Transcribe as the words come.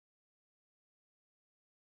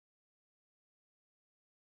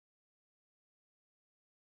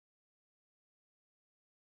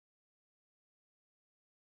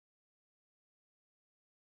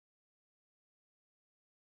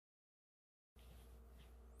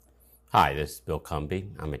Hi, this is Bill Cumby.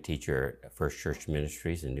 I'm a teacher at First Church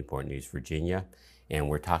Ministries in Newport News, Virginia, and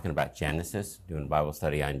we're talking about Genesis, doing a Bible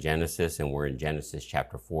study on Genesis, and we're in Genesis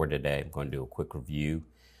chapter 4 today. I'm going to do a quick review.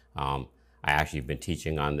 I actually have been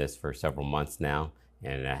teaching on this for several months now,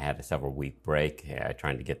 and I had a several-week break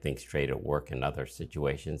trying to get things straight at work and other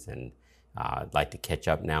situations, and I'd like to catch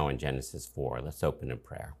up now in Genesis 4. Let's open in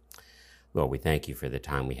prayer. Lord, we thank you for the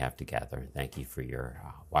time we have together. Thank you for your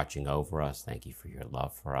watching over us. Thank you for your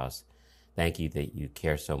love for us. Thank you that you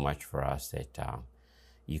care so much for us, that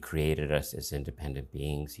you created us as independent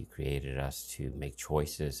beings. You created us to make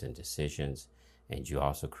choices and decisions, and you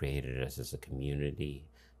also created us as a community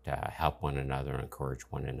to help one another, encourage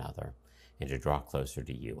one another, and to draw closer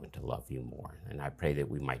to you and to love you more. And I pray that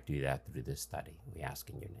we might do that through this study. We ask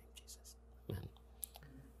in your name, Jesus. Amen.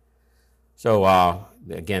 So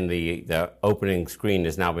again, the opening screen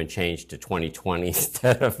has now been changed to 2020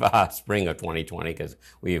 instead of spring of 2020 because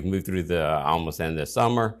we have moved through the almost end of the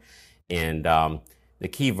summer. And the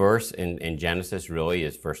key verse in Genesis really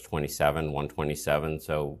is verse 27, 127.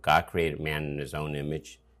 So God created man in his own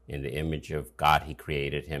image. In the image of God, he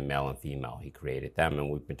created him, male and female. He created them, and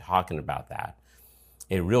we've been talking about that.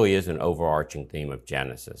 It really is an overarching theme of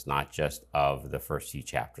Genesis, not just of the first few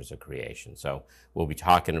chapters of creation. So we'll be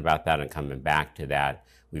talking about that and coming back to that.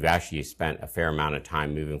 We've actually spent a fair amount of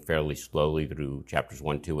time moving fairly slowly through chapters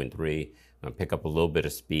 1, 2, and 3. I'll pick up a little bit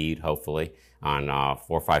of speed, hopefully, on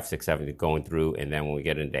 4, 5, 6, 7 going through. And then when we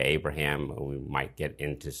get into Abraham, we might get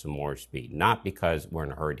into some more speed. Not because we're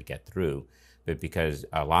in a hurry to get through, but because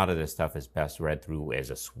a lot of this stuff is best read through as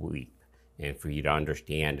a sweep, and for you to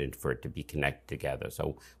understand and for it to be connected together.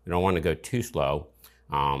 So we don't want to go too slow,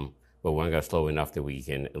 but we want to go slow enough that we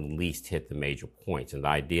can at least hit the major points. And the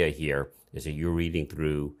idea here is that you're reading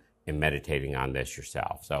through and meditating on this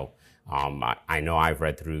yourself. So I know I've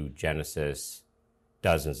read through Genesis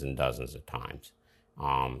dozens and dozens of times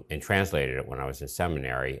and translated it when I was in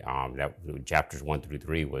seminary. That chapters 1 through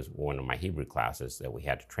 3 was one of my Hebrew classes that we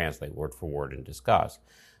had to translate word for word and discuss.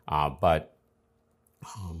 But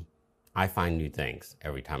I find new things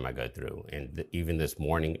every time I go through. And even this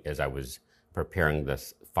morning, as I was preparing the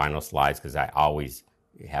final slides, because I always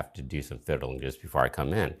have to do some fiddling just before I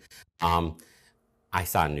come in, I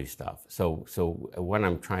saw new stuff. So what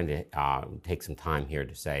I'm trying to take some time here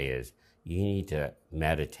to say is you need to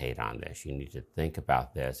meditate on this. You need to think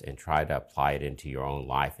about this and try to apply it into your own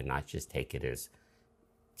life and not just take it as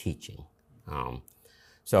teaching.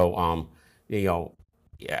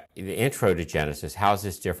 Yeah, the intro to Genesis, how is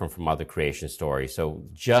this different from other creation stories? So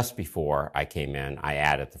just before I came in, I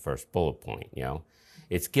added the first bullet point,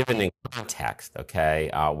 It's given in context,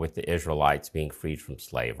 okay, with the Israelites being freed from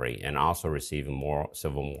slavery and also receiving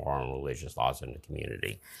civil, moral, and religious laws in the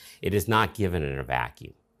community. It is not given in a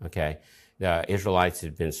vacuum, okay? The Israelites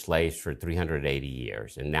had been slaves for 380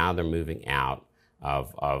 years, and now they're moving out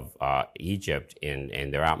of Egypt,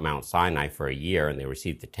 and they're out Mount Sinai for a year, and they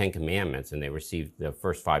received the Ten Commandments, and they received the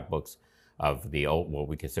first 5 books of the old, what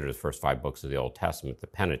we consider the first 5 books of the Old Testament, the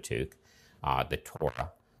Pentateuch, the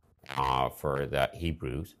Torah for the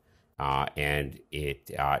Hebrews, and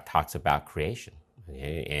it talks about creation,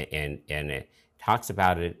 and it talks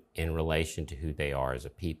about it in relation to who they are as a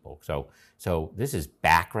people. So this is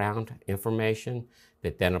background information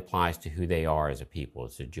that then applies to who they are as a people.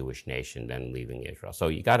 It's a Jewish nation then leaving Israel. So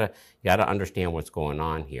you gotta understand what's going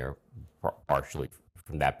on here, partially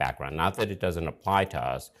from that background. Not that it doesn't apply to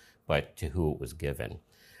us, but to who it was given.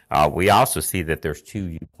 We also see that there's 2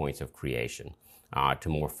 viewpoints of creation to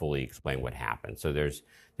more fully explain what happened. So there's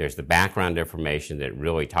the background information that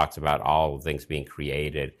really talks about all the things being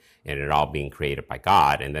created and it all being created by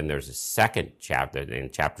God. And then there's a second chapter, in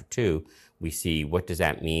chapter 2, we see what does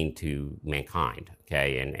that mean to mankind,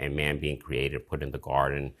 okay, and man being created, put in the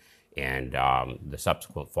garden, and the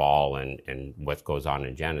subsequent fall and what goes on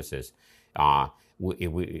in Genesis.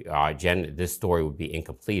 This story would be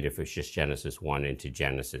incomplete if it's just Genesis 1 into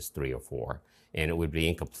Genesis 3 or 4. And it would be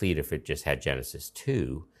incomplete if it just had Genesis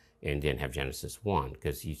 2 and didn't have Genesis 1,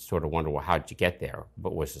 because you sort of wonder, well, how did you get there?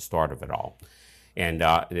 What was the start of it all? And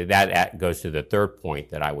that goes to the third point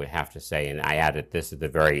that I would have to say, and I added this at the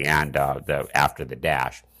very end, after the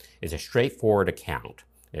dash. It's a straightforward account.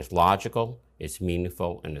 It's logical, it's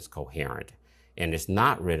meaningful, and it's coherent. And it's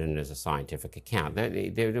not written as a scientific account.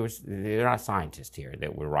 They're not scientists here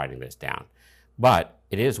that were writing this down. But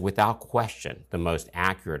it is, without question, the most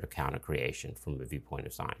accurate account of creation from the viewpoint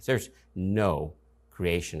of science. There's no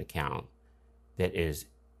creation account that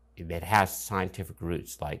has scientific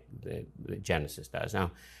roots like the Genesis does.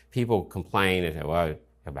 Now, people complain and say, well,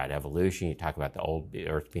 about evolution, you talk about the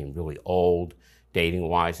Earth being really old,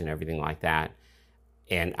 dating-wise and everything like that.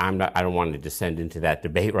 And I don't want to descend into that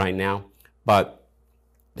debate right now, but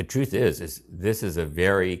the truth is this is a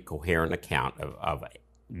very coherent account of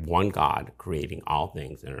one God creating all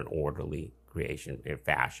things in an orderly creation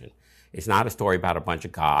fashion. It's not a story about a bunch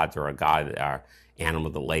of gods or a god or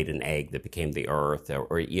animal that laid an egg that became the earth,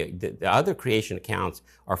 or the other creation accounts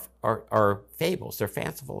are fables. They're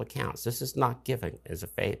fanciful accounts. This is not given as a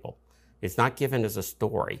fable. It's not given as a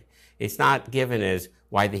story. It's not given as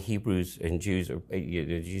why the Hebrews and Jews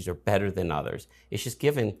are better than others. It's just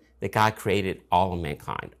given that God created all of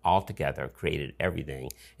mankind, all together, created everything,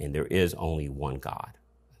 and there is only one God.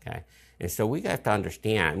 Okay, and so we have to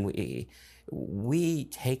understand we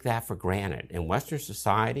take that for granted in Western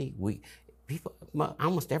society.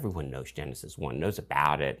 Almost everyone knows Genesis 1, knows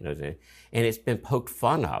about it, and it's been poked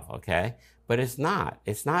fun of. Okay, but it's not.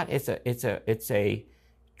 It's a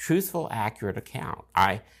truthful, accurate account.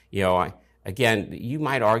 Again, you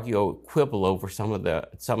might argue, quibble over some of the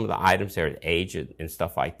items there, age and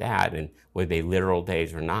stuff like that, and were they literal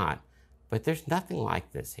days or not. But there's nothing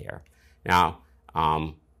like this here. Now,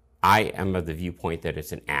 I am of the viewpoint that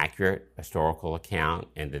it's an accurate historical account,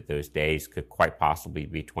 and that those days could quite possibly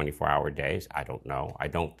be 24-hour days. I don't know. I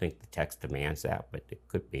don't think the text demands that, but it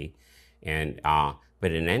could be.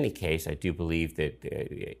 But in any case, I do believe that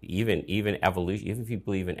even evolution, even if you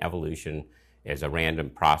believe in evolution as a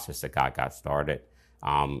random process that God got started,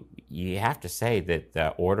 you have to say that the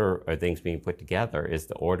order of things being put together is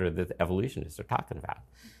the order that the evolutionists are talking about.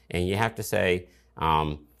 And you have to say,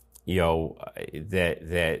 that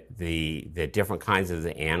the different kinds of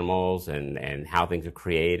the animals and how things are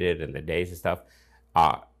created and the days and stuff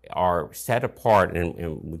are set apart,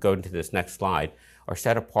 and we go into this next slide, are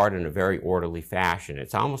set apart in a very orderly fashion.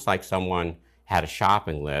 It's almost like someone had a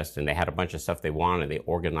shopping list and they had a bunch of stuff they wanted. They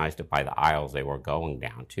organized it by the aisles they were going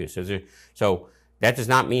down to. So that does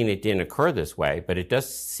not mean it didn't occur this way, but it does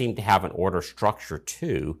seem to have an order structure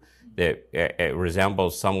too that it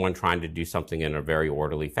resembles someone trying to do something in a very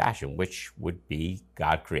orderly fashion, which would be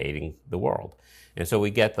God creating the world. And so we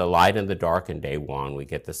get the light and the dark in day one, we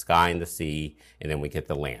get the sky and the sea, and then we get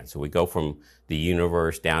the land. So we go from the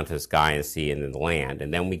universe down to the sky and sea and then the land.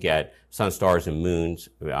 And then we get sun, stars, and moons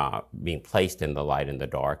being placed in the light and the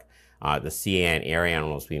dark, the sea and air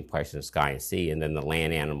animals being placed in the sky and sea, and then the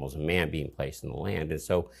land animals and man being placed in the land. And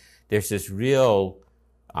so there's this real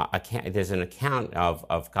there's an account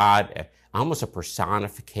of God, almost a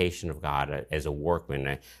personification of God as a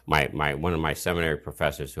workman. One of my seminary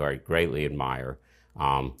professors, who I greatly admire,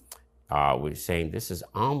 was saying this is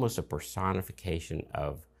almost a personification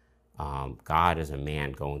of God as a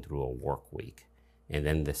man going through a work week, and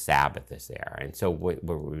then the Sabbath is there. And so what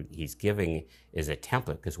he's giving is a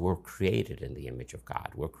template, because we're created in the image of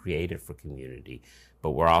God. We're created for community,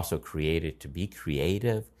 but we're also created to be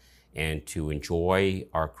creative and to enjoy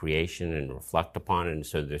our creation and reflect upon it. And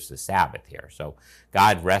so there's the Sabbath here. So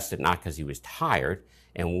God rested not because he was tired,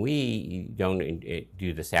 and we don't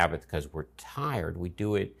do the Sabbath because we're tired. We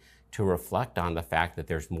do it to reflect on the fact that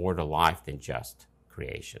there's more to life than just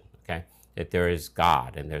creation, okay? That there is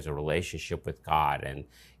God, and there's a relationship with God,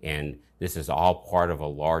 and this is all part of a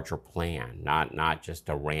larger plan, not just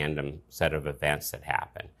a random set of events that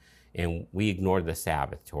happen. And we ignore the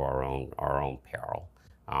Sabbath to our own peril.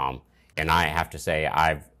 And I have to say,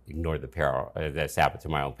 I've ignored the Sabbath to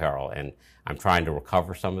my own peril, and I'm trying to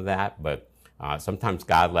recover some of that. But sometimes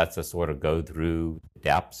God lets us sort of go through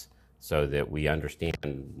depths so that we understand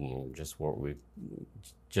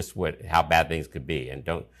how bad things could be. And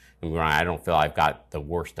I don't feel I've got the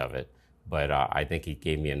worst of it, but I think he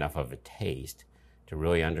gave me enough of a taste to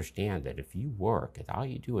really understand that if you work, if all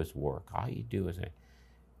you do is work, all you do is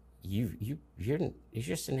you're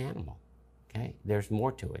just an animal. Okay, there's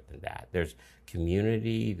more to it than that. There's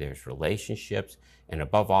community, there's relationships, and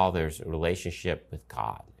above all, there's a relationship with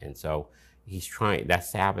God. And so that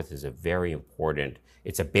Sabbath is a very important,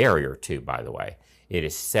 it's a barrier too, by the way. It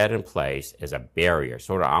is set in place as a barrier,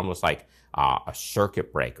 sort of almost like a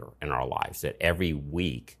circuit breaker in our lives, that every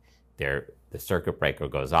week the circuit breaker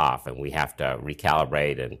goes off and we have to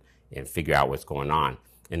recalibrate and figure out what's going on.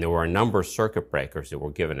 And there were a number of circuit breakers that were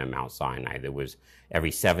given at Mount Sinai. There was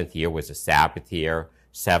every seventh year was a Sabbath year.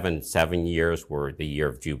 7 years were the year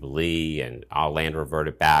of Jubilee, and all land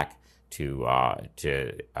reverted back to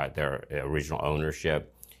their original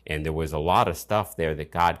ownership. And there was a lot of stuff there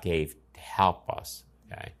that God gave to help us,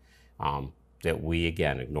 okay, that we,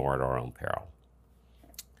 again, ignored at our own peril.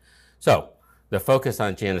 So the focus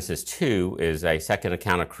on Genesis 2 is a second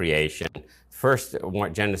account of creation. First,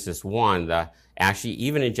 Genesis 1, actually,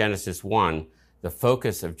 even in Genesis 1, the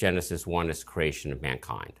focus of Genesis 1 is creation of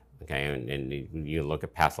mankind. okay? And you look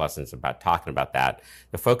at past lessons about talking about that.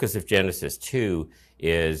 The focus of Genesis 2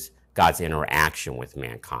 is God's interaction with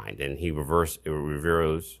mankind, and he reveals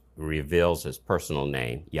his personal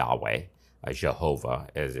name, Yahweh, Jehovah,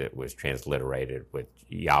 as it was transliterated with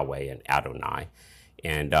Yahweh and Adonai.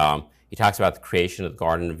 And he talks about the creation of the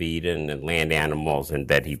Garden of Eden and land animals, and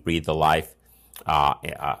that he breathed the life,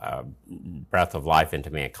 breath of life into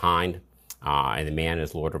mankind. And the man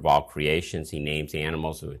is Lord of all creations. He names the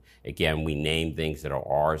animals. Again, we name things that are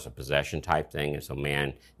ours, a possession type thing, and so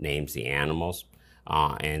man names the animals.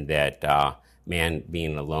 And that man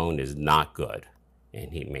being alone is not good.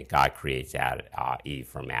 And God creates Eve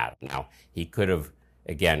from Adam. Now, he could have,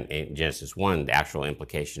 again, in Genesis 1, the actual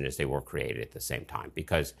implication is they were created at the same time,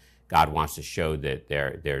 because God wants to show that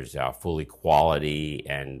there's full equality,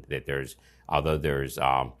 and that although there's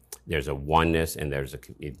a oneness and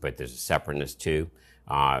but there's a separateness too.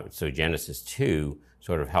 So Genesis 2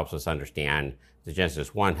 sort of helps us understand. The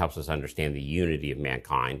Genesis 1 helps us understand the unity of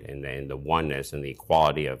mankind and the oneness and the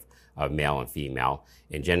equality of male and female.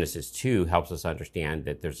 And Genesis 2 helps us understand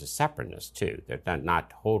that there's a separateness too. They're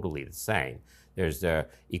not totally the same. There's the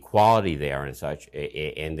equality there and such,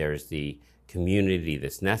 and there's the community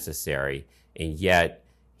that's necessary, and yet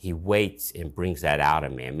he waits and brings that out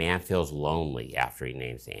of man. Man feels lonely after he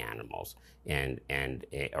names the animals and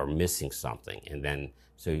or missing something. And then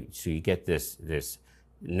so you get this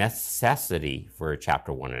necessity for a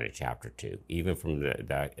chapter 1 and a chapter 2, even from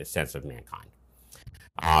the sense of mankind.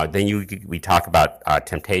 Then we talk about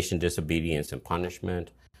temptation, disobedience, and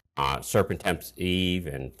punishment. Serpent tempts Eve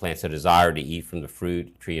and plants a desire to eat from the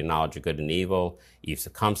fruit, tree of knowledge of good and evil. Eve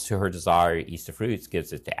succumbs to her desire, eats the fruits,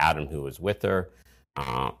 gives it to Adam, who was with her.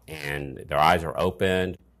 And their eyes are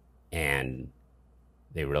opened, and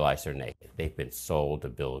they realize they're naked. They've been sold a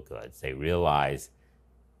bill of goods. They realize,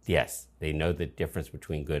 yes, they know the difference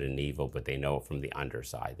between good and evil, but they know it from the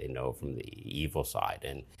underside. They know it from the evil side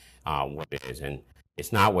and what it is. And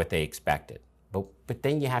it's not what they expected. But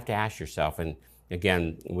then you have to ask yourself, and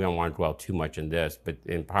again, we don't want to dwell too much on this, but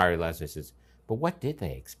in prior lessons, is, but what did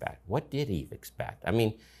they expect? What did Eve expect? I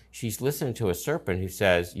mean, she's listening to a serpent who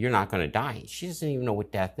says, you're not going to die. She doesn't even know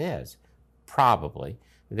what death is. Probably.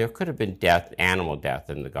 There could have been death, animal death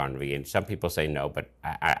in the Garden of Eden. Some people say no, but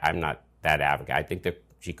I'm not that advocate. I think that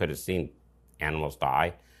she could have seen animals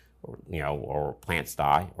die, or plants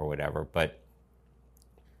die or whatever, but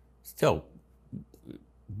still,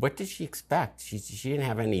 what did she expect? She didn't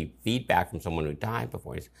have any feedback from someone who died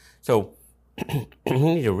before. So you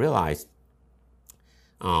need to realize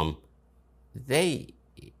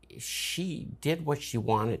she did what she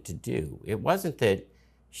wanted to do. It wasn't that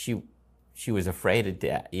she was afraid of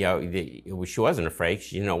death. She wasn't afraid.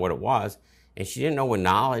 She didn't know what it was, and she didn't know what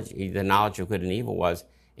the knowledge of good and evil was.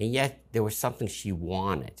 And yet there was something she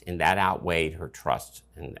wanted, and that outweighed her trust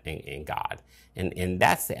in God. And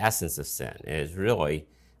that's the essence of sin. Is really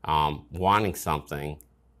wanting something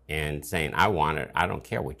and saying, I want it. I don't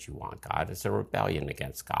care what you want, God. It's a rebellion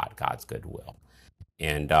against God, God's goodwill.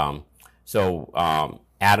 And so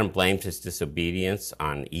Adam blames his disobedience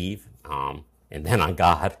on Eve and then on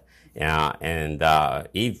God. And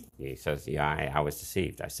Eve, he says, I was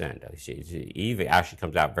deceived. I sinned. Eve actually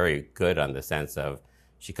comes out very good on the sense of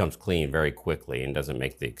she comes clean very quickly and doesn't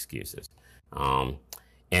make the excuses.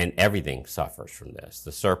 And everything suffers from this.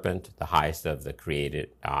 The serpent, the highest of the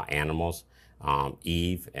created animals,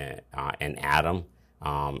 Eve and Adam.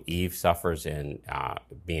 Eve suffers in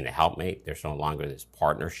being a helpmate. There's no longer this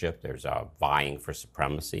partnership. There's a vying for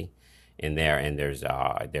supremacy in there, and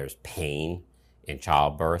there's pain in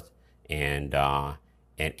childbirth. And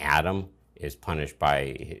Adam is punished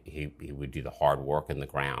by he would do the hard work in the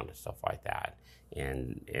ground and stuff like that.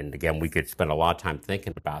 And again, we could spend a lot of time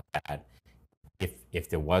thinking about that. If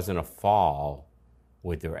there wasn't a fall,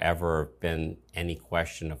 would there ever have been any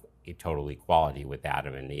question of total equality with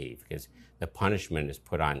Adam and Eve? Because the punishment is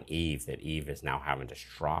put on Eve, that Eve is now having to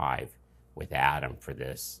strive with Adam for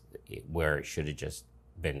this, where it should have just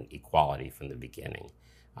been equality from the beginning.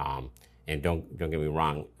 And don't get me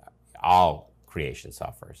wrong, all creation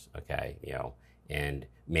suffers, okay? And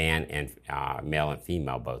man and male and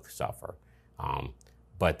female both suffer.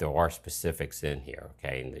 But there are specifics in here,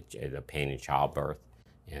 okay? And the pain in childbirth,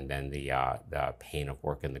 and then the pain of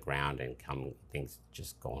working the ground and things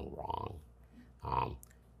just going wrong.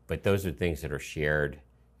 But those are things that are shared,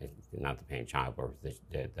 not the pain of childbirth,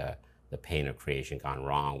 the pain of creation gone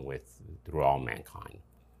wrong through all mankind.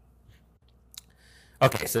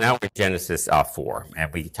 Okay, so now we're in Genesis 4,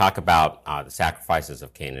 and we talk about the sacrifices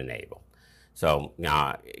of Cain and Abel. So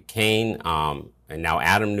Cain, and now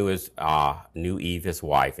Adam knew Eve, his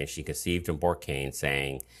wife, and she conceived and bore Cain,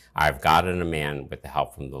 saying, I have gotten a man with the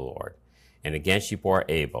help from the Lord. And again she bore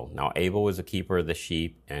Abel. Now Abel was a keeper of the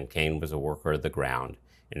sheep, and Cain was a worker of the ground.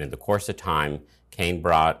 And in the course of time, Cain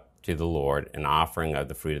brought to the Lord an offering of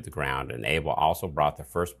the fruit of the ground, and Abel also brought the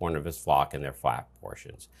firstborn of his flock and their fat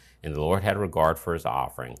portions. And the Lord had regard for his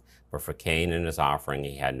offering, but for Cain and his offering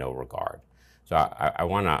he had no regard. So I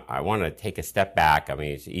want to take a step back. I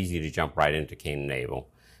mean, it's easy to jump right into Cain and Abel.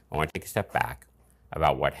 I want to take a step back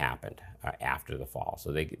about what happened after the fall.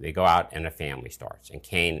 So they go out and a family starts, and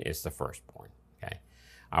Cain is the firstborn. Okay,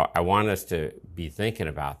 I want us to be thinking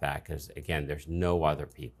about that because, again, there's no other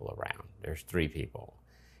people around. There's 3 people.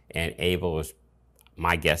 And Abel was,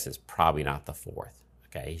 my guess is probably not the 4th.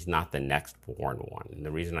 Okay, he's not the next born one. And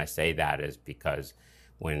the reason I say that is because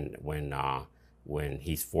when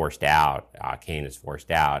he's forced out, Cain is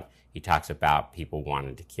forced out, he talks about people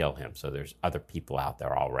wanting to kill him. So there's other people out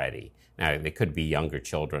there already. Now, they could be younger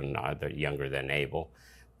children, they're younger than Abel,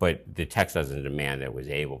 but the text doesn't demand that it was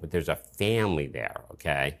Abel. But there's a family there,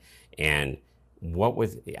 okay? And what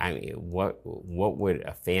would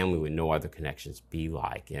a family with no other connections be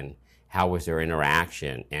like? And how was their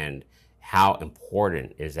interaction? And how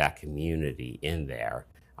important is that community in there?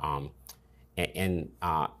 I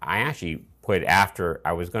actually put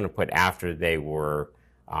I was going to put after they were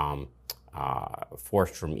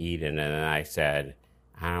forced from Eden, and then I said,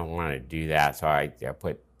 I don't want to do that. So I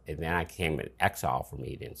put, and then I came an exile from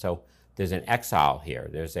Eden. So there's an exile here.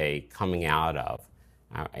 There's a coming out of,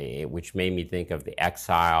 which made me think of the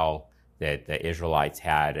exile that the Israelites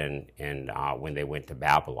had when they went to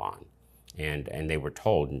Babylon. And they were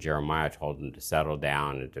told, and Jeremiah told them to settle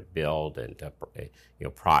down and to build and to,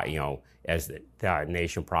 as the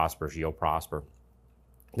nation prospers, you'll prosper.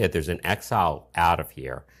 That there's an exile out of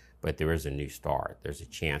here, but there is a new start. There's a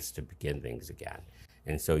chance to begin things again.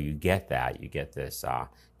 And so you get that. You get this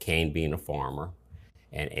Cain being a farmer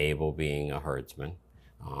and Abel being a herdsman.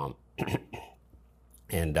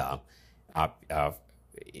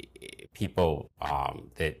 People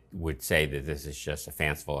that would say that this is just a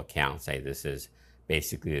fanciful account say this is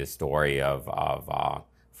basically the story of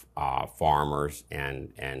farmers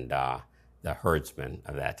and the herdsmen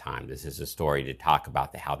of that time. This is a story to talk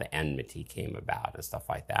about how the enmity came about and stuff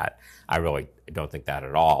like that. I really don't think that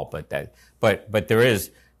at all, but there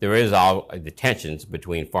is all the tensions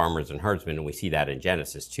between farmers and herdsmen, and we see that in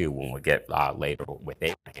Genesis too when we get later with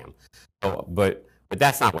Abraham. But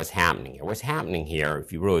that's not what's happening here. What's happening here,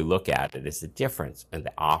 if you really look at it, is the difference in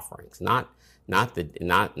the offerings. Not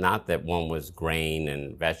that one was grain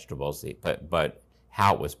and vegetables, but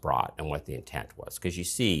how it was brought and what the intent was. Because you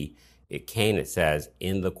see, Cain, it says,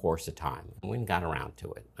 in the course of time. And we got around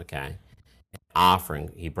to it, okay?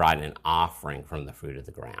 Offering, he brought an offering from the fruit of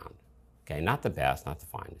the ground. Okay, not the best, not the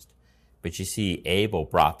finest. But you see, Abel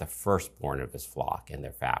brought the firstborn of his flock and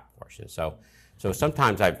their fat portion. So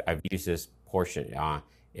sometimes I've used this portion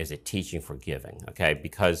as a teaching for giving, okay?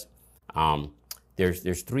 Because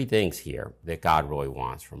there's 3 things here that God really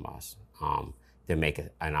wants from us to make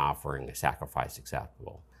an offering, a sacrifice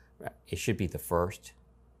acceptable. It should be the first,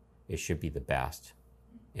 it should be the best,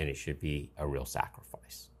 and it should be a real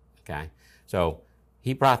sacrifice, okay? So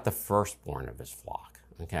he brought the firstborn of his flock,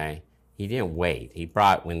 okay? He didn't wait. He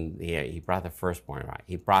brought the firstborn, right?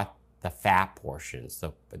 He brought the fat portions,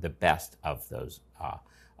 the best of those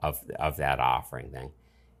of that offering thing,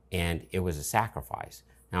 and it was a sacrifice.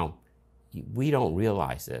 Now, we don't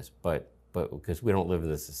realize this, but because we don't live in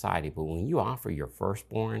this society, but when you offer your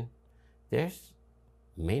firstborn, there's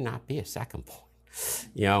may not be a secondborn.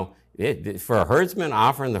 For a herdsman,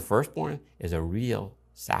 offering the firstborn is a real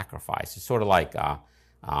sacrifice. It's sort of like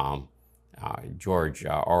George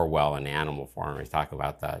Orwell in Animal Farm. He's talking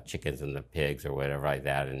about the chickens and the pigs or whatever like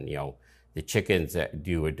that, and the chickens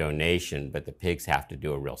do a donation, but the pigs have to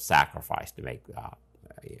do a real sacrifice to make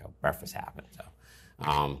breakfast happen. So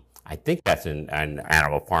I think that's in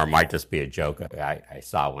Animal Farm. Might just be a joke I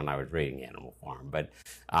saw when I was reading Animal Farm. But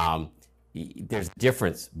there's a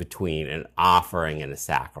difference between an offering and a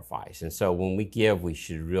sacrifice. And so when we give, we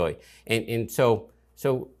should really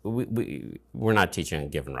So we're not teaching on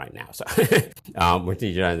giving right now. So we're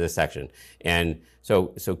teaching on this section. And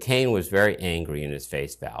so Cain was very angry and his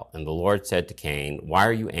face fell. And the Lord said to Cain, why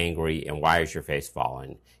are you angry and why is your face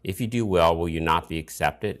fallen? If you do well, will you not be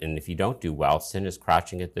accepted? And if you don't do well, sin is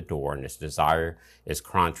crouching at the door and its desire is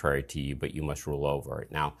contrary to you, but you must rule over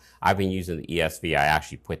it. Now, I've been using the ESV. I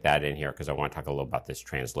actually put that in here because I want to talk a little about this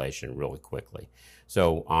translation really quickly.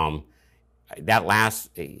 So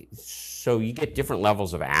so you get different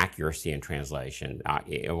levels of accuracy in translation.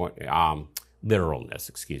 literalness,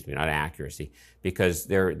 excuse me, not accuracy, because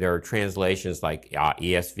there are translations like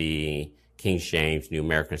ESV, King James, New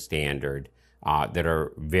American Standard, that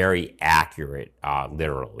are very accurate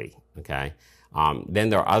literally. Okay, then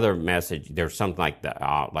there are other message. There's something like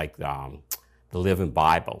the Living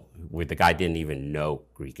Bible, where the guy didn't even know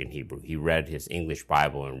Greek and Hebrew. He read his English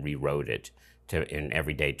Bible and rewrote it in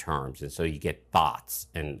everyday terms, and so you get thoughts,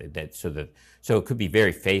 and so it could be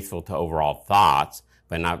very faithful to overall thoughts,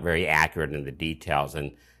 but not very accurate in the details.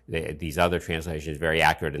 And these other translations very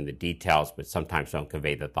accurate in the details, but sometimes don't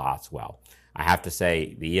convey the thoughts well. I have to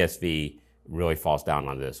say the ESV really falls down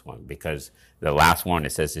on this one, because the last one,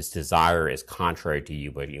 it says, "His desire is contrary to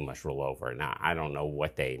you, but you must rule over." Now, I don't know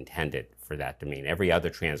what they intended for that to mean. Every other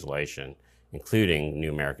translation, including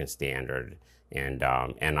New American Standard and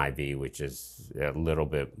NIV, which is a little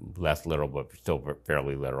bit less literal, but still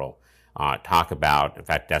fairly literal, talk about, in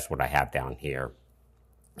fact, that's what I have down here.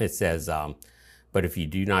 It says, "But if you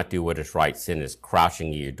do not do what is right, sin is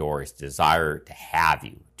crouching at your door. Its desire to have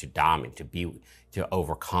you, to dominate, to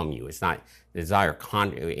overcome you. It's not desire,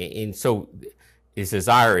 and so his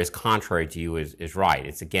desire is contrary to you is right.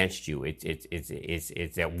 It's against you.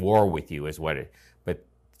 It's at war with you is what it. But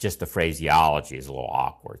just the phraseology is a little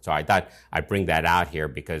awkward. So I thought I'd bring that out here,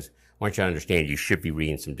 because I want you to understand you should be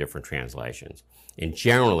reading some different translations. And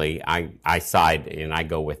generally, I side and I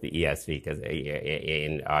go with the ESV because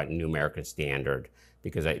in New American Standard,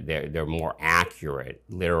 because they're more accurate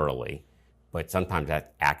literally, but sometimes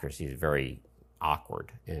that accuracy is very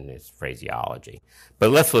awkward in its phraseology. But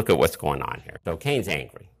let's look at what's going on here. So Cain's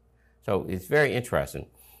angry. So it's very interesting.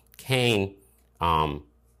 Cain,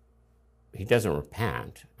 he doesn't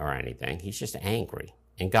repent or anything. He's just angry.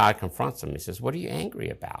 And God confronts him. He says, "What are you angry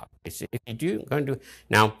about?" He said, "If you going to do..."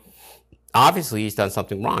 Now, obviously he's done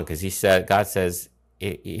something wrong, because God says,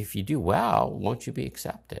 "If you do well, won't you be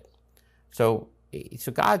accepted?" So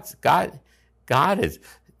God is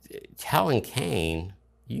telling Cain,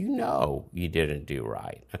 you didn't do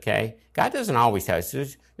right, okay? God doesn't always tell us.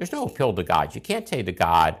 There's no appeal to God. You can't say to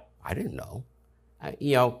God, "I didn't know."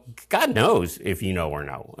 God knows if you know or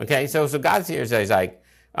no, okay? So God's here says, like,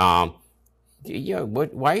 why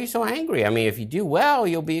are you so angry? I mean, if you do well,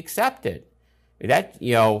 you'll be accepted. That,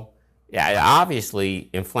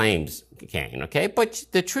 obviously inflames Cain, okay? But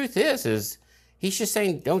the truth is he's just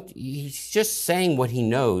saying, he's just saying what he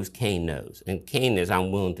knows Cain knows. And Cain is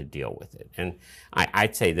unwilling to deal with it. And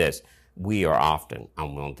I'd say this, we are often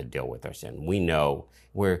unwilling to deal with our sin. We know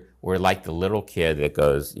we're like the little kid that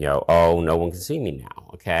goes, "Oh, no one can see me now,"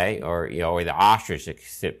 okay? Or the ostrich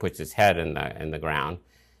that puts its head in the ground.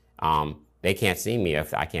 They can't see me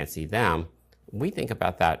if I can't see them. We think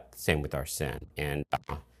about that same with our sin. And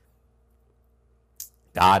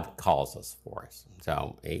God calls us for us.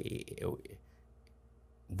 So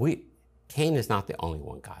Cain is not the only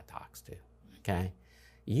one God talks to, okay?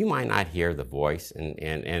 You might not hear the voice,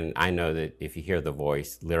 and I know that if you hear the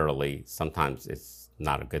voice, literally, sometimes it's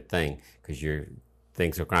not a good thing, because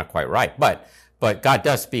things are not quite right. But God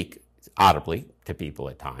does speak audibly to people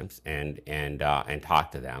at times, and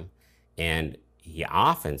talk to them, and He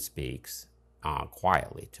often speaks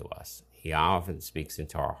quietly to us. He often speaks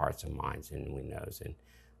into our hearts and minds, and we knows. And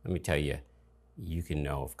let me tell you, you can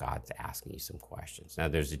know if God's asking you some questions. Now,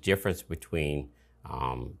 there's a difference between,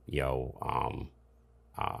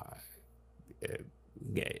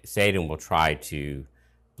 Satan will try to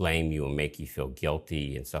blame you and make you feel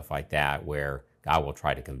guilty and stuff like that, where God will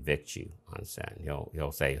try to convict you on sin.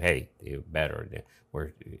 He'll say, "Hey, you're better."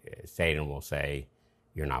 Satan will say,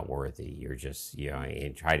 "You're not worthy. You're just,"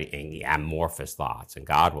 and try to amorphous thoughts. And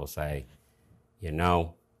God will say,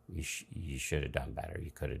 you should have done better.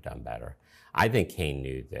 You could have done better. I think Cain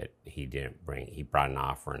knew that he brought an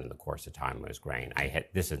offering in the course of time. It was grain.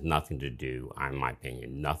 This has nothing to do, in my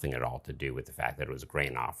opinion, nothing at all to do with the fact that it was a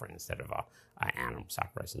grain offering instead of an animal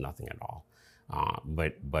sacrifice. Nothing at all.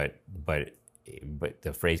 But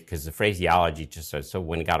the phrase, because the phraseology just says, so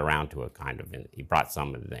when he got around to it, he brought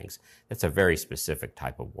some of the things. That's a very specific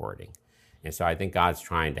type of wording. And so I think God's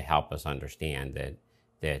trying to help us understand that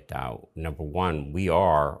number one, we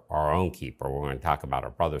are our own keeper. We're going to talk about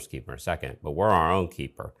our brother's keeper in a second, but we're our own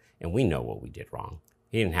keeper, and we know what we did wrong.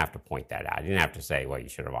 He didn't have to point that out. He didn't have to say, "Well, you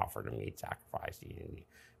should have offered a meat sacrifice."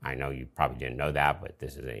 I know you probably didn't know that, but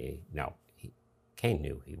Cain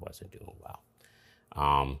knew he wasn't doing well.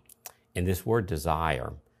 And this word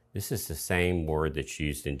desire, this is the same word that's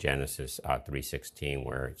used in Genesis 3:16,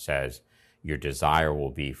 where it says, "Your desire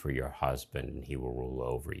will be for your husband, and he will rule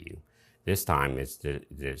over you." This time it's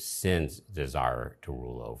the sin's desire to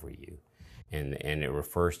rule over you. And it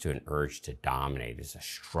refers to an urge to dominate. It's a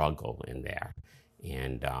struggle in there.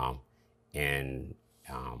 And and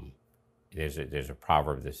there's a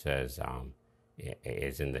proverb that says,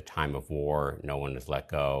 "Is in the time of war, no one is let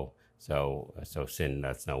go. So sin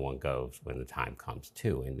lets no one go when the time comes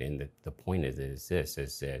too." And the point is this: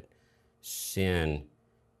 is that sin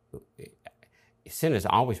is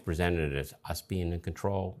always presented as us being in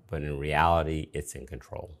control, but in reality, it's in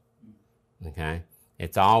control. Okay,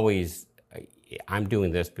 it's always, I'm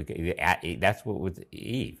doing this because that's what with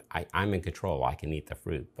Eve. I'm in control. I can eat the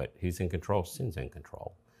fruit, but who's in control? Sin's in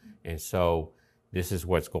control, and so this is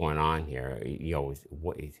what's going on here.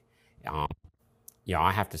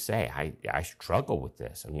 I have to say, I struggle with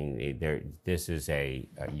this. I mean, this is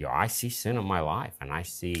I see sin in my life, and I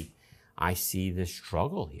see this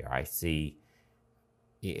struggle here. I see.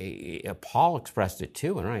 Paul expressed it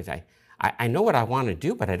too, and I know what I want to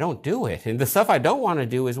do, but I don't do it. And the stuff I don't want to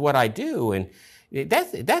do is what I do. And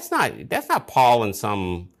that's not Paul in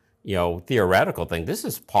some theoretical thing. This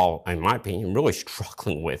is Paul, in my opinion, really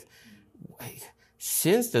struggling with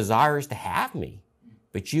sin's desires to have me,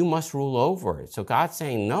 but you must rule over it. So God's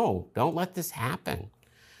saying, no, don't let this happen.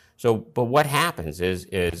 So, but what happens is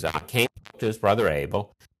Cain spoke to his brother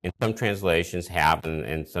Abel. And some translations have,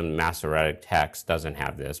 and some Masoretic text doesn't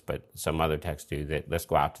have this, but some other texts do, that let's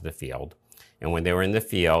go out to the field. And when they were in the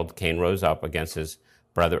field, Cain rose up against his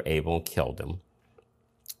brother Abel and killed him.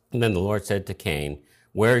 And then the Lord said to Cain,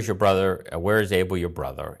 where is Abel your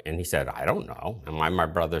brother? And he said, I don't know. Am I my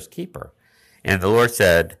brother's keeper? And the Lord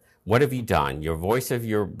said, what have you done? Your voice of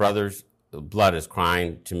your brother's blood is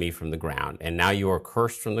crying to me from the ground. And now you are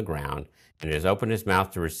cursed from the ground, and it has opened his mouth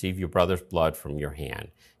to receive your brother's blood from your hand.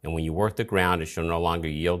 And when you work the ground, it shall no longer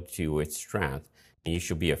yield to you its strength, and you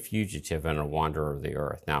shall be a fugitive and a wanderer of the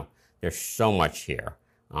earth. Now, there's so much here.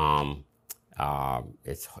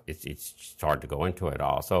 It's hard to go into it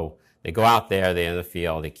all. So they go out there, they're in the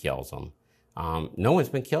field, he kills them. No one's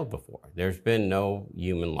been killed before. There's been no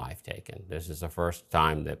human life taken. This is the first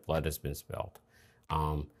time that blood has been spilled,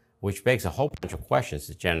 which begs a whole bunch of questions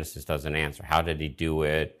that Genesis doesn't answer. How did he do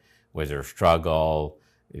it? Was there a struggle?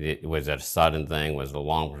 Was it a sudden thing? Was it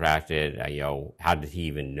long protracted? How did he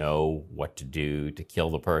even know what to do to kill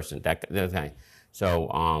the person? That thing.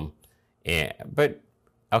 So, but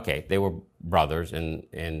okay, they were brothers, and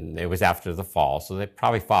it was after the fall, so they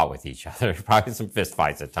probably fought with each other. Probably some fist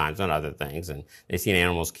fights at times on other things, and they seen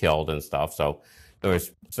animals killed and stuff. So there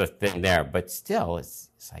was a thing there, but still, it's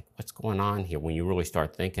like, what's going on here when you really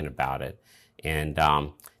start thinking about it? And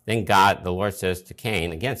then the Lord says to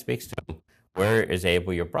Cain, again speaks to him, where is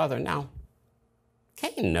Abel your brother? Now,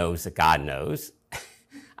 Cain knows that God knows.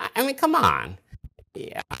 I mean, come on.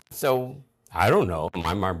 Yeah. So, I don't know. Am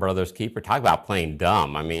I my brother's keeper? Talk about playing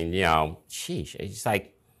dumb. I mean, sheesh. It's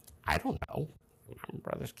like, I don't know. Am I my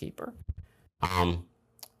brother's keeper?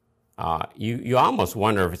 You almost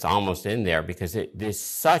wonder if it's almost in there, because there's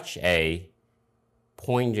such a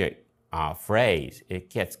poignant phrase. It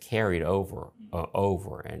gets carried over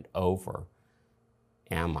and over.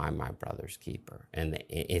 Am I my brother's keeper? And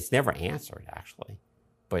it's never answered, actually.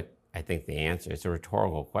 But I think the answer is a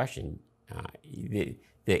rhetorical question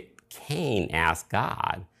that Cain asked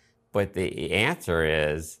God, but the answer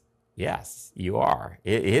is yes, you are.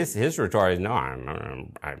 His retort is no.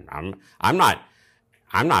 I'm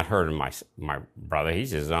not hurting my brother.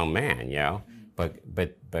 He's his own man,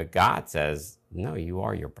 But God says no. You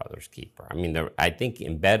are your brother's keeper. I mean, I think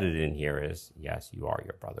embedded in here is yes, you are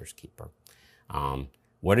your brother's keeper.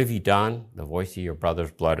 What have you done? The voice of your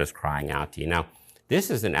brother's blood is crying out to you. Now,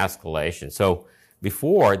 this is an escalation. So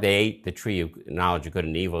before they ate the tree of knowledge of good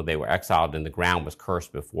and evil, they were exiled and the ground was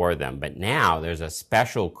cursed before them. But now there's a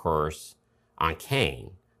special curse on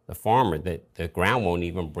Cain, the farmer, that the ground won't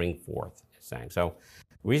even bring forth. Saying. So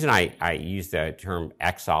the reason I used the term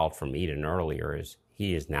exiled from Eden earlier is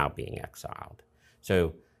he is now being exiled.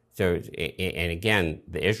 So and again,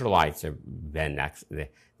 the Israelites have been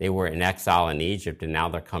they were in exile in Egypt, and now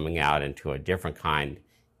they're coming out into a different kind,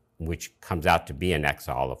 which comes out to be an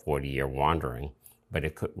exile, a 40-year wandering. But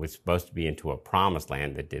it was supposed to be into a promised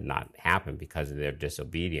land that did not happen because of their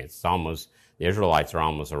disobedience. The Israelites are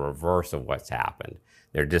almost a reverse of what's happened.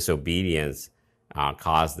 Their disobedience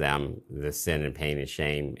caused them the sin and pain and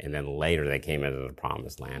shame, and then later they came into the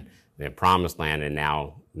promised land. The promised land, and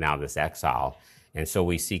now this exile. And so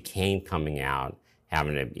we see Cain coming out,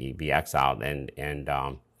 having to be exiled, and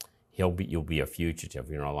you'll be a fugitive.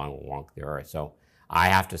 You no longer walk the earth. So I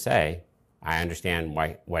have to say, I understand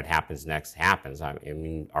why what happens next happens. I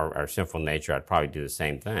mean, our sinful nature, I'd probably do the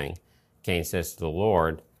same thing. Cain says to the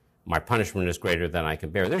Lord, my punishment is greater than I can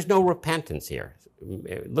bear. There's no repentance here.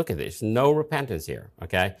 Look at this, no repentance here,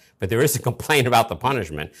 okay? But there is a complaint about the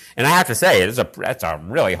punishment. And I have to say, that's a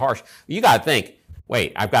really harsh, you got to think,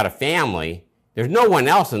 wait, I've got a family, there's no one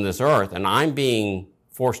else on this earth, and I'm being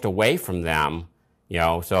forced away from them,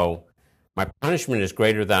 so my punishment is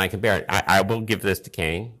greater than I can bear. I will give this to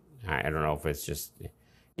Cain. I don't know if it's just,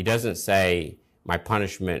 he doesn't say my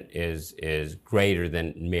punishment is greater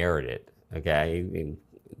than merited, okay?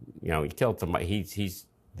 He killed somebody, he's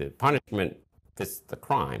the punishment fits the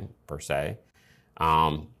crime, per se,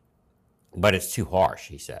 but it's too harsh,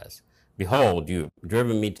 he says. Behold, you've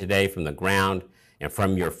driven me today from the ground, and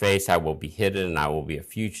from your face I will be hidden, and I will be a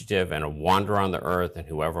fugitive and a wanderer on the earth, and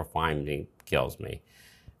whoever finds me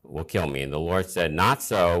will kill me. And the Lord said, not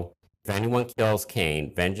so. If anyone kills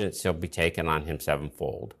Cain, vengeance shall be taken on him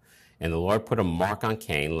sevenfold. And the Lord put a mark on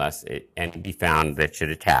Cain, lest any be found that should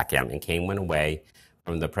attack him. And Cain went away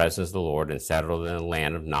from the presence of the Lord and settled in the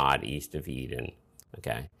land of Nod, east of Eden.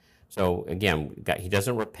 Okay, so again, he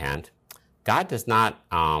doesn't repent. God does not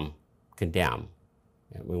condemn.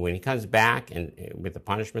 When he comes back and with the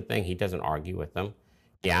punishment thing, he doesn't argue with them.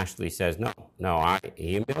 He actually says,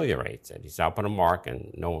 he ameliorates it. He says, I'll put a mark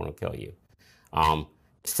and no one will kill you.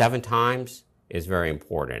 7 times is very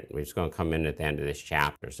important. It's going to come in at the end of this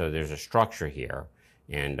chapter. So there's a structure here.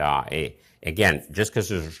 And again, just because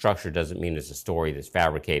there's a structure doesn't mean it's a story that's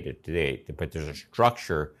fabricated today, but there's a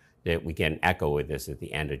structure that we get an echo with this at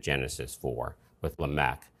the end of Genesis 4 with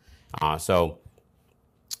Lamech. So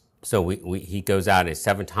he goes out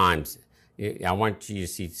 7 times. I want you to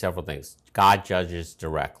see several things. God judges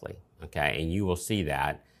directly, okay? And you will see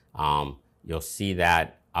that. You'll see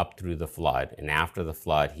that up through the flood. And after the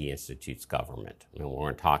flood, he institutes government. And we're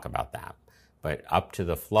going to talk about that. But up to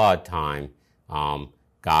the flood time,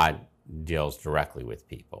 God deals directly with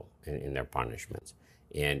people in their punishments.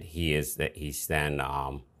 And he's then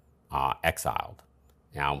exiled.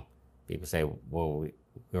 Now, people say, well, we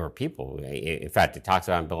were people. In fact, it talks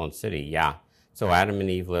about in Bill and City, yeah. So Adam and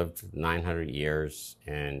Eve lived 900 years,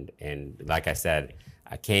 and like I said,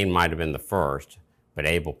 Cain might have been the first, but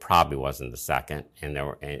Abel probably wasn't the second, and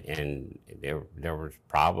there was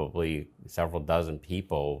probably several dozen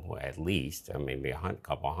people at least, maybe a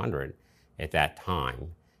couple hundred at that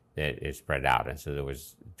time that it spread out, and so there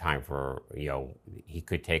was time for he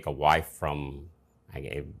could take a wife from.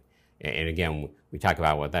 And again, we talk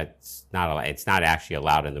about it's not actually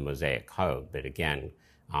allowed in the Mosaic Code, but again,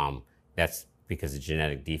 that's because the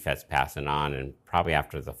genetic defects passing on, and probably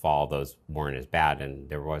after the fall, those weren't as bad, and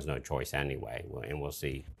there was no choice anyway. And we'll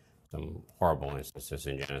see some horrible instances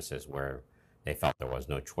in Genesis where they felt there was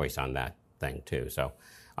no choice on that thing too. So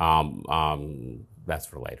that's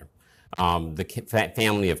for later. The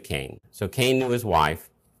family of Cain. So Cain knew his wife,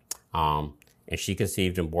 and she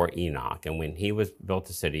conceived and bore Enoch. And when he was built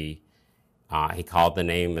a city, he called the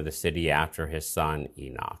name of the city after his son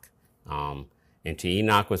Enoch. And to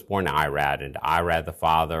Enoch was born Irad, and Irad the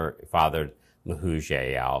fathered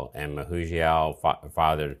Mehujael, and Mehujael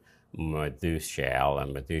fathered Methushael,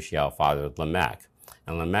 and Methushael fathered Lamech.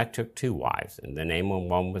 And Lamech took 2 wives, and the name of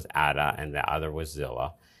one was Ada, and the other was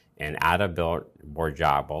Zillah. And Ada bore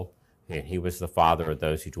Jabal, and he was the father of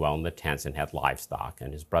those who dwell in the tents and had livestock.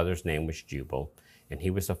 And his brother's name was Jubal, and he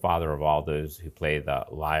was the father of all those who play the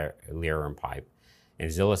lyre and pipe.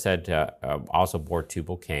 And Zillah also bore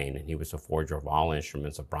Tubal-Cain, and he was the forger of all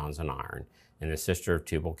instruments of bronze and iron. And the sister of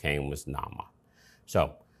Tubal-Cain was Naamah.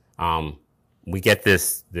 So we get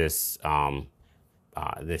this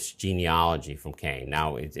genealogy from Cain.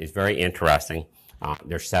 Now it's very interesting.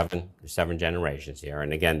 There's seven generations here,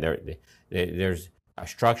 and again, there's a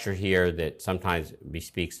structure here that sometimes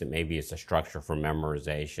bespeaks that maybe it's a structure for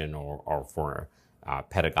memorization or for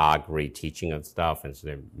pedagogy, teaching of stuff, and so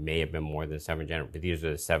there may have been more than 7 generations, but these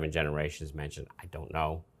are the 7 generations mentioned. I don't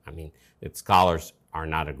know. I mean, scholars are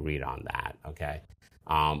not agreed on that, okay?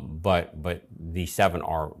 But these 7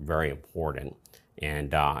 are very important,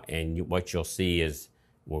 and what you'll see is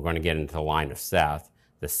we're going to get into the line of Seth.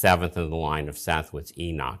 The 7th in the line of Seth was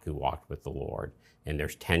Enoch, who walked with the Lord, and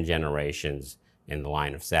there's 10 generations in the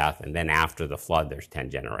line of Seth, and then after the flood, there's 10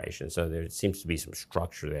 generations. So there seems to be some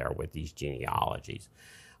structure there with these genealogies,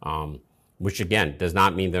 which again does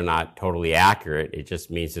not mean they're not totally accurate. It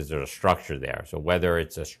just means that there's a structure there. So whether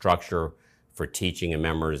it's a structure for teaching and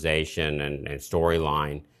memorization and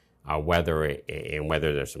storyline, whether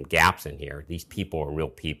there's some gaps in here, these people are real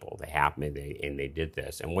people. They happened, and they did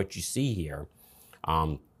this. And what you see here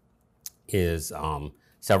is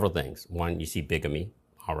several things. One, you see bigamy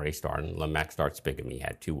already starting. Lamech starts bigamy. He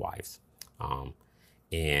had 2 wives.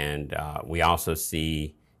 And we also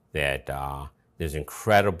see that there's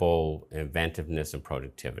incredible inventiveness and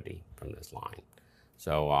productivity from this line.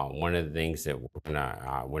 So one of the things that we're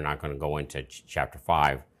not going to go into chapter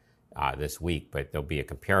 5 this week, but there'll be a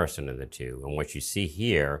comparison of the two. And what you see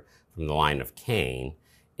here from the line of Cain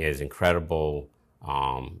is incredible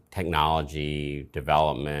technology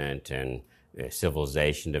development and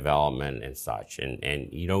civilization development and such. And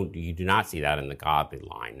you do not see that in the godly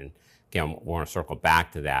line. And again, we want to circle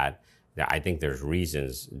back to that. I think there's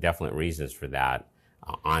definite reasons for that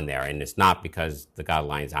on there. And it's not because the godly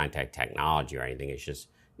line is anti-technology or anything. It's just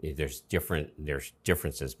there's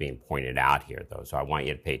differences being pointed out here, though. So I want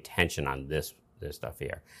you to pay attention on this stuff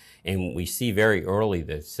here. And we see very early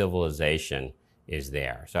that civilization is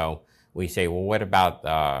there. So we say, well, what about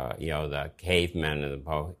the cavemen and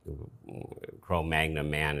the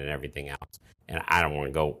Cro-Magnon man and everything else? And I don't want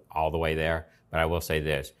to go all the way there, but I will say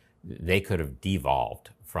this: they could have devolved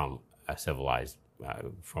from a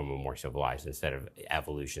more civilized, instead of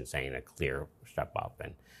evolution saying a clear step up.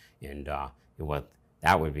 And what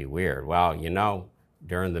that would be weird. Well,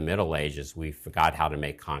 during the Middle Ages, we forgot how to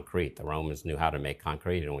make concrete. The Romans knew how to make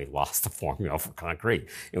concrete, and we lost the formula for concrete.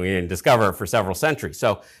 And we didn't discover it for several centuries.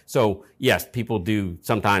 So yes, people do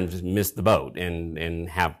sometimes miss the boat and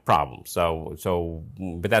have problems.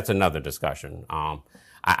 But that's another discussion.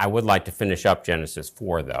 I would like to finish up Genesis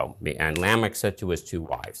 4, though. And Lamech said to his 2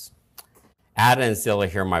 wives, Adah and Zillah,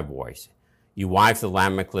 hear my voice. You wives of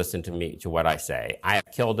Lamech, listen to me, to what I say. I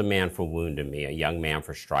have killed a man for wounding me, a young man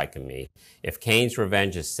for striking me. If Cain's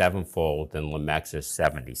revenge is 7-fold, then Lamech's is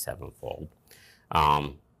 77-fold.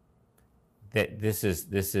 This is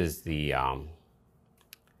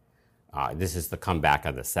the comeback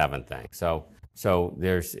of the 7th thing. So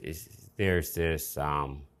there's this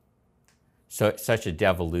such a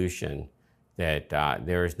devolution that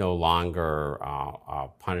there is no longer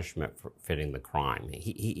punishment for fitting the crime.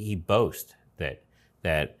 He boasts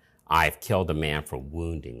that I've killed a man for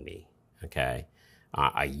wounding me, okay?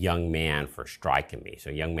 A young man for striking me.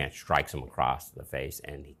 So a young man strikes him across the face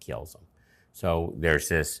and he kills him. So there's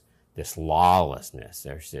this lawlessness.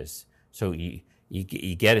 There's this, so you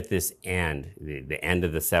get at this end, the end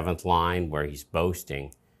of the 7th line where he's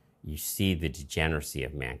boasting, you see the degeneracy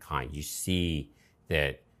of mankind. You see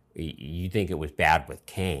that you think it was bad with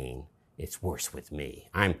Cain, it's worse with me.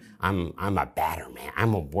 I'm a badder man.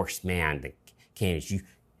 I'm a worse man than Cain is.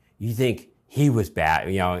 You think he was bad,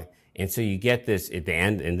 and so you get this at the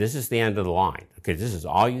end, and this is the end of the line. Okay, this is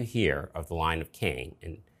all you hear of the line of Cain,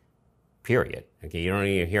 and period. Okay, you don't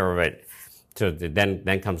even hear of it. So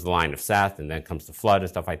then comes the line of Seth, and then comes the flood and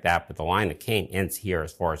stuff like that. But the line of Cain ends here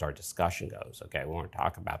as far as our discussion goes. Okay, we won't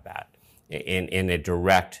talk about that in a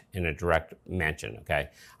direct mention. Okay,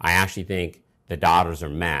 I actually think the daughters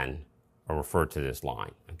of men are referred to this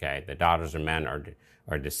line. Okay, the daughters of men are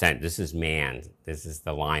descent. This is man. This is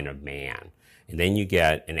the line of man. And then you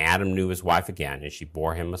get, and Adam knew his wife again, and she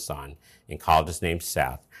bore him a son, and called his name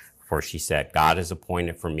Seth, for she said, God has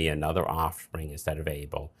appointed for me another offspring instead of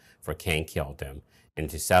Abel, for Cain killed him. And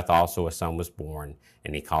to Seth also a son was born,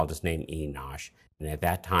 and he called his name Enosh. And at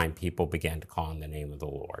that time, people began to call on the name of the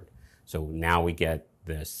Lord. So now we get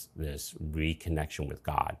this reconnection with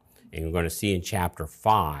God. And we're going to see in chapter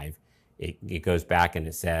 5, it goes back and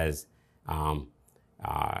it says,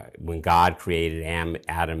 when God created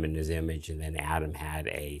Adam in his image, and then Adam had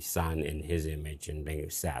a son in his image, and then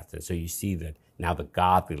Seth. And so you see that now the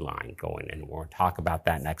godly line going, and we're going to talk about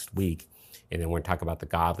that next week. And then we're going to talk about the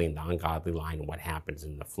godly and the ungodly line and what happens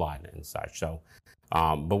in the flood and such. So,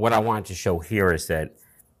 but what I wanted to show here is that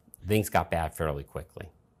things got bad fairly quickly,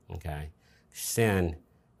 okay? Sin,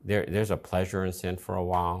 there's a pleasure in sin for a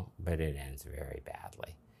while, but it ends very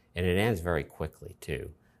badly. And it ends very quickly,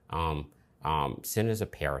 too. Sin is a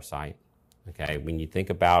parasite, okay? When you think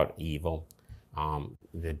about evil,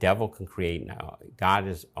 the devil can create, God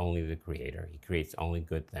is only the creator. He creates only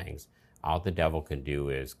good things. All the devil can do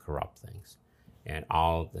is corrupt things. And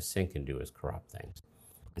all the sin can do is corrupt things.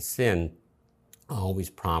 Sin always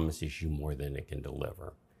promises you more than it can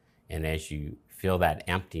deliver. And as you feel that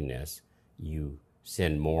emptiness, you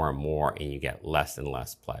sin more and more, and you get less and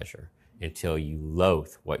less pleasure until you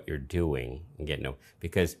loathe what you're doing and get no.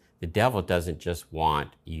 Because the devil doesn't just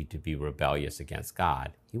want you to be rebellious against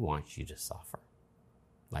God. He wants you to suffer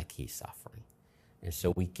like he's suffering. And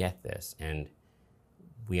so we get this, and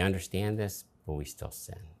we understand this, but we still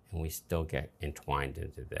sin, and we still get entwined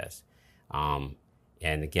into this. And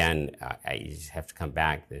again, I just have to come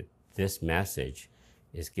back that this message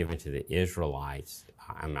is given to the Israelites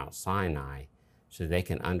on Mount Sinai so they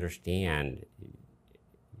can understand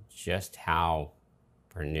just how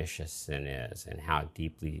pernicious sin is and how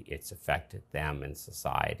deeply it's affected them in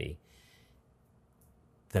society.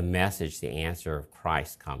 the message, the answer of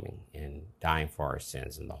Christ coming and dying for our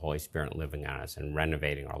sins and the Holy Spirit living on us and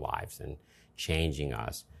renovating our lives and changing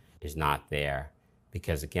us is not there.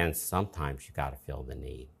 Because again, sometimes you got to feel the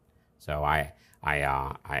need. So I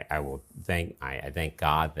thank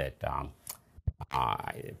God that the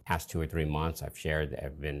past 2 or 3 months I've shared that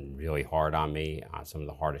have been really hard on me, some of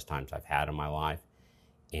the hardest times I've had in my life,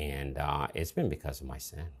 and it's been because of my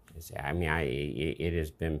sin. It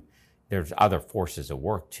has been. There's other forces at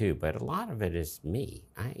work too, but a lot of it is me.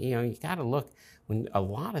 You got to look when a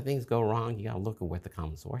lot of things go wrong. You got to look at what the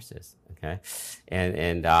common source is, okay?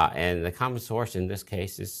 And the common source in this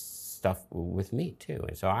case is stuff with me too.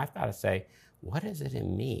 And so I've got to say, what is it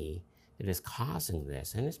in me that is causing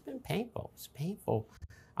this? And it's been painful. It's painful,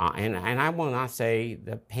 and I will not say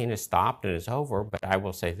the pain has stopped and it's over, but I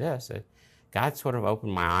will say this: that God sort of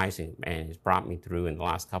opened my eyes and has brought me through in the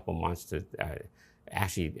last couple of months to.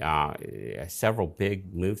 Several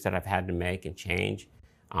big moves that I've had to make and change,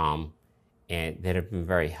 and that have been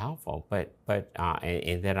very helpful. But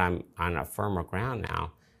and that I'm on a firmer ground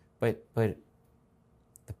now. But the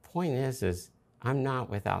point is I'm not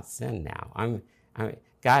without sin now.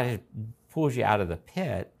 God pulls you out of the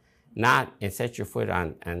pit, not and sets your foot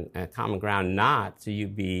on common ground, not so you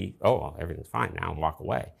be everything's fine now and walk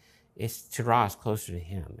away. It's to draw us closer to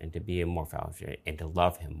Him and to be in more fellowship and to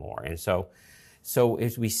love Him more. And so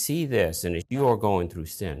as we see this, and as you are going through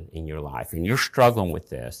sin in your life, and you're struggling with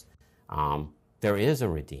this, there is a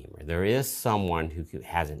Redeemer. There is someone who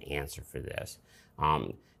has an answer for this.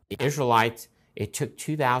 The Israelites, it took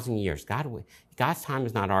 2,000 years. God's time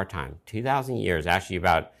is not our time. 2,000 years, actually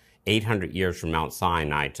about 800 years from Mount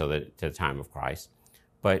Sinai to the time of Christ.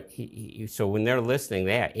 But so when they're listening,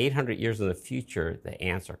 they have 800 years in the future, the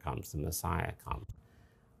answer comes, the Messiah comes.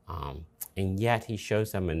 And yet He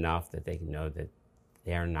shows them enough that they know that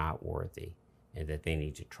they're not worthy and that they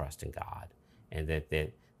need to trust in God and that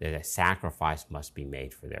a sacrifice must be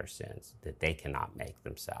made for their sins that they cannot make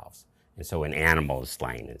themselves. And so an animal is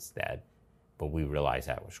slain instead. But we realize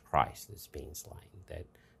that was Christ that's being slain, that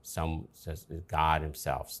God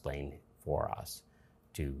Himself slain for us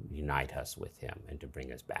to unite us with Him and to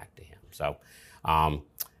bring us back to Him. So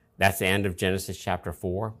that's the end of Genesis chapter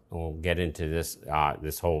 4. We'll get into this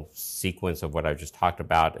whole sequence of what I just talked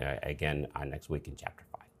about again next week in chapter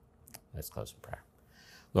 5. Let's close in prayer.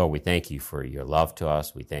 Lord, we thank You for Your love to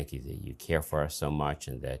us. We thank You that You care for us so much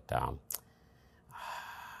and that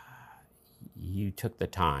You took the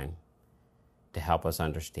time to help us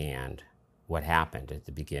understand what happened at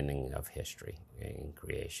the beginning of history in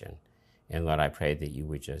creation. And Lord, I pray that You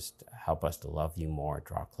would just help us to love You more,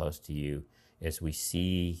 draw close to You as we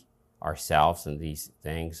see ourselves in these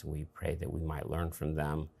things. We pray that we might learn from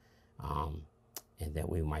them and that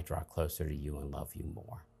we might draw closer to You and love You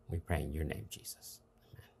more. We pray in Your name, Jesus.